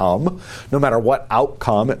may come, no matter what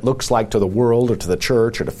outcome it looks like to the world or to the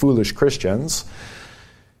church or to foolish Christians,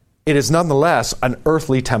 it is nonetheless an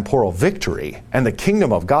earthly temporal victory. And the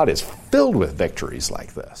kingdom of God is filled with victories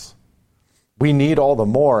like this. We need all the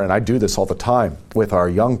more, and I do this all the time with our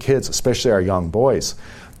young kids, especially our young boys.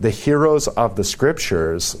 The heroes of the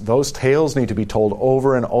scriptures, those tales need to be told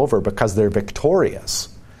over and over because they're victorious.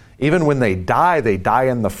 Even when they die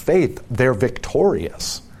in the faith. They're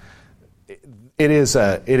victorious. It is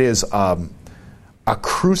a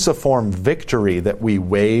cruciform victory that we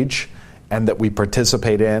wage and that we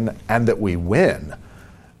participate in and that we win.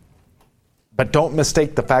 But don't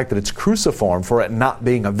mistake the fact that it's cruciform for it not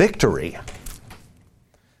being a victory.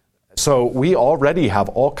 So we already have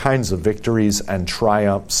all kinds of victories and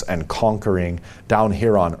triumphs and conquering down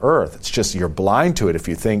here on earth. It's just you're blind to it if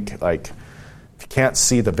you think, if you can't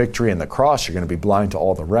see the victory in the cross, you're going to be blind to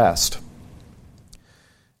all the rest.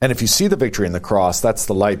 And if you see the victory in the cross, that's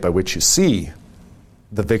the light by which you see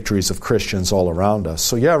the victories of Christians all around us.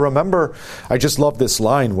 So remember, I just love this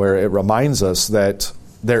line where it reminds us that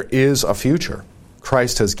there is a future.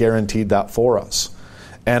 Christ has guaranteed that for us.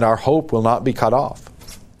 And our hope will not be cut off.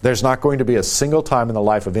 There's not going to be a single time in the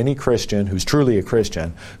life of any Christian who's truly a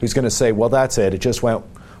Christian who's going to say, well, that's it. It just went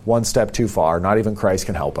one step too far. Not even Christ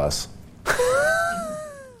can help us.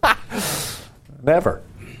 Never.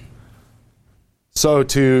 So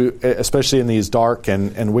to, especially in these dark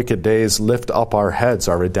and wicked days, lift up our heads.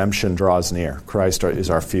 Our redemption draws near. Christ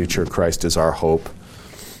is our future. Christ is our hope.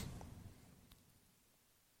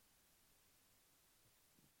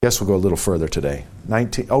 Guess we'll go a little further today.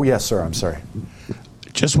 19. Oh, yes, sir. I'm sorry.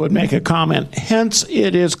 Just would make a comment. Hence,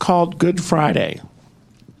 it is called Good Friday.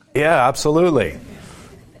 Yeah, absolutely.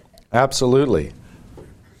 Absolutely. I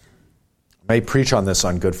may preach on this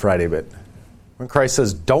on Good Friday, but when Christ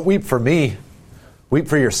says, "Don't weep for me, weep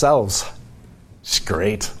for yourselves," it's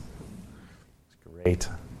great. It's great.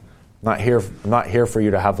 I'm not here for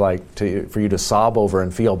you to have for you to sob over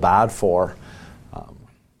and feel bad for.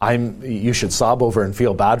 You should sob over and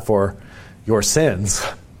feel bad for your sins.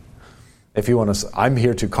 If you want to, I'm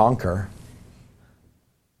here to conquer.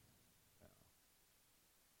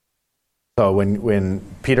 So when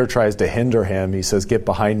Peter tries to hinder him, he says, "Get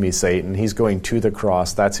behind me, Satan." He's going to the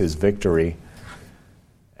cross. That's his victory.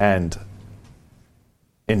 And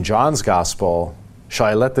in John's gospel, shall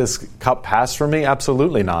I let this cup pass from me?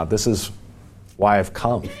 Absolutely not. This is why I've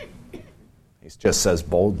come. He just says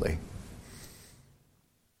boldly.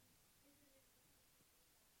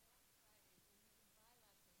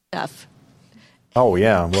 Stuff. Oh,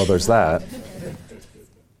 yeah. Well, there's that.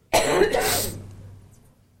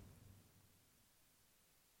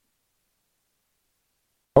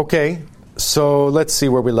 Okay, so let's see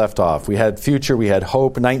where we left off. We had future, we had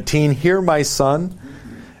hope. 19, hear my son,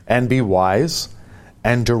 and be wise,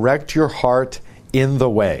 and direct your heart in the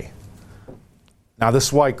way. Now, this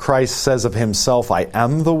is why Christ says of himself, "I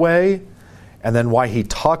am the way," and then why he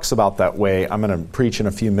talks about that way. I'm going to preach in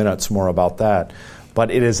a few minutes more about that. But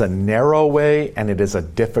it is a narrow way, and it is a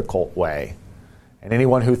difficult way. And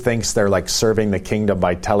anyone who thinks they're like serving the kingdom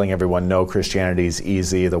by telling everyone, no, Christianity is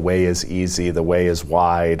easy, the way is easy, the way is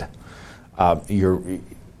wide, you're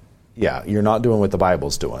not doing what the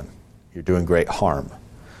Bible's doing. You're doing great harm.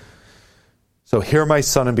 So hear my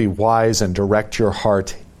son and be wise and direct your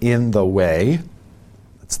heart in the way.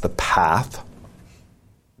 It's the path,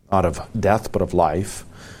 not of death, but of life.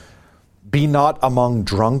 Be not among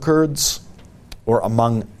drunkards or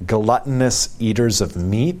among gluttonous eaters of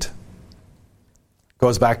meat.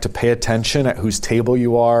 Goes back to pay attention at whose table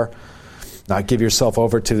you are, not give yourself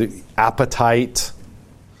over to appetite.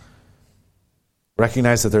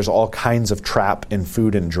 Recognize that there's all kinds of trap in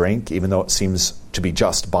food and drink, even though it seems to be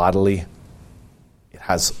just bodily. It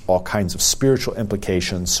has all kinds of spiritual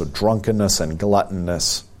implications, so drunkenness and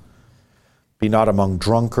gluttonous. Be not among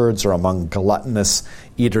drunkards or among gluttonous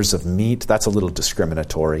eaters of meat. That's a little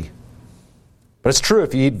discriminatory. But it's true,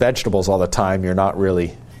 if you eat vegetables all the time, you don't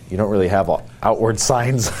really have outward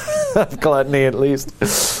signs of gluttony, at least.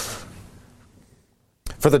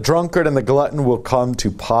 For the drunkard and the glutton will come to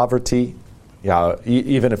poverty. Yeah,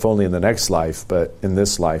 even if only in the next life, but in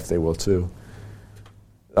this life they will too.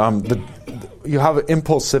 You have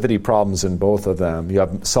impulsivity problems in both of them. You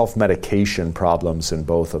have self-medication problems in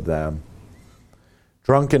both of them.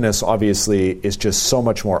 Drunkenness, obviously, is just so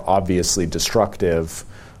much more obviously destructive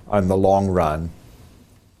on the long run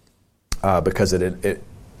because it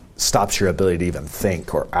stops your ability to even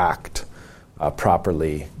think or act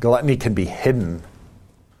properly. Gluttony can be hidden.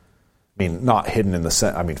 I mean, not hidden in the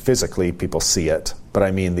sense, physically people see it, but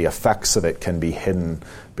I mean the effects of it can be hidden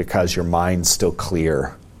because your mind's still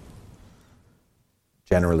clear,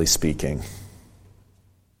 generally speaking.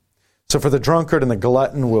 So for the drunkard and the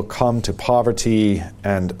glutton will come to poverty,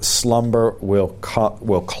 and slumber will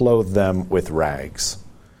clothe them with rags.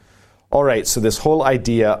 All right, so this whole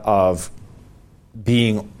idea of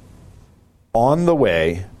being on the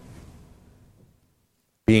way,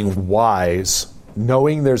 being wise,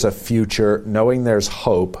 knowing there's a future, knowing there's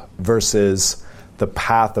hope, versus the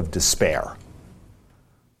path of despair,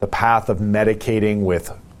 the path of medicating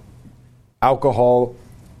with alcohol,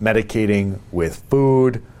 medicating with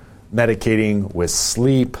food, medicating with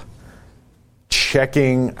sleep,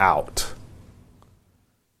 checking out.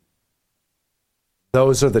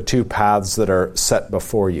 Those are the two paths that are set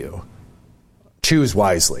before you. Choose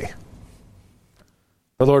wisely.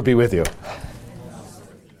 The Lord be with you.